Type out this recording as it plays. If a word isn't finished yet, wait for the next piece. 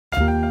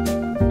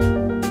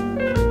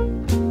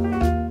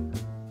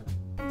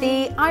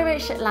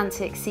Irish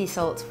Atlantic sea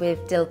salt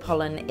with dill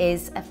pollen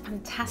is a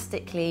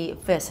fantastically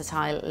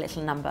versatile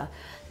little number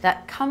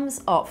that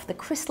comes off the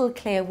crystal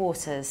clear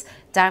waters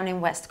down in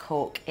West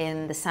Cork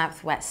in the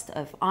southwest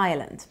of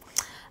Ireland.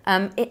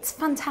 It's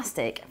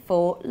fantastic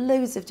for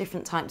loads of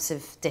different types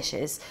of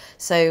dishes.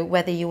 So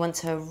whether you want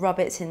to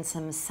rub it in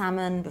some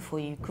salmon before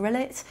you grill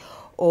it,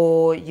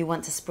 or you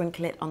want to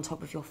sprinkle it on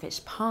top of your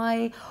fish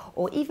pie,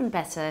 or even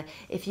better,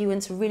 if you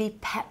want to really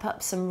pep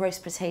up some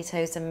roast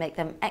potatoes and make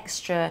them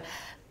extra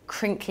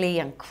crinkly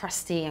and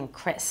crusty and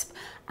crisp,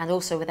 and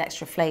also with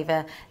extra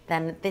flavour,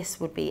 then this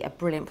would be a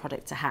brilliant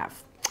product to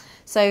have.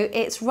 So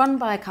it's run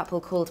by a couple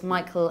called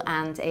Michael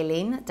and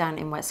Aileen down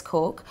in West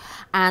Cork,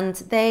 and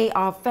they're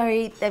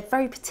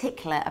very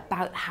particular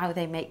about how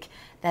they make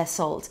their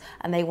salt,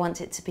 and they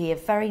want it to be a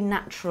very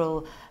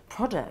natural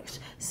product.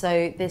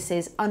 So this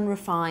is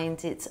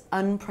unrefined, it's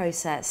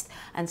unprocessed,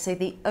 and so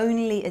the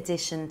only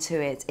addition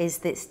to it is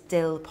this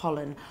dill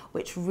pollen,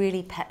 which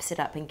really peps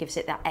it up and gives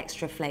it that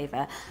extra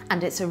flavour,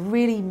 and it's a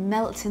really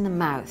melt in the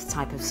mouth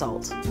type of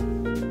salt.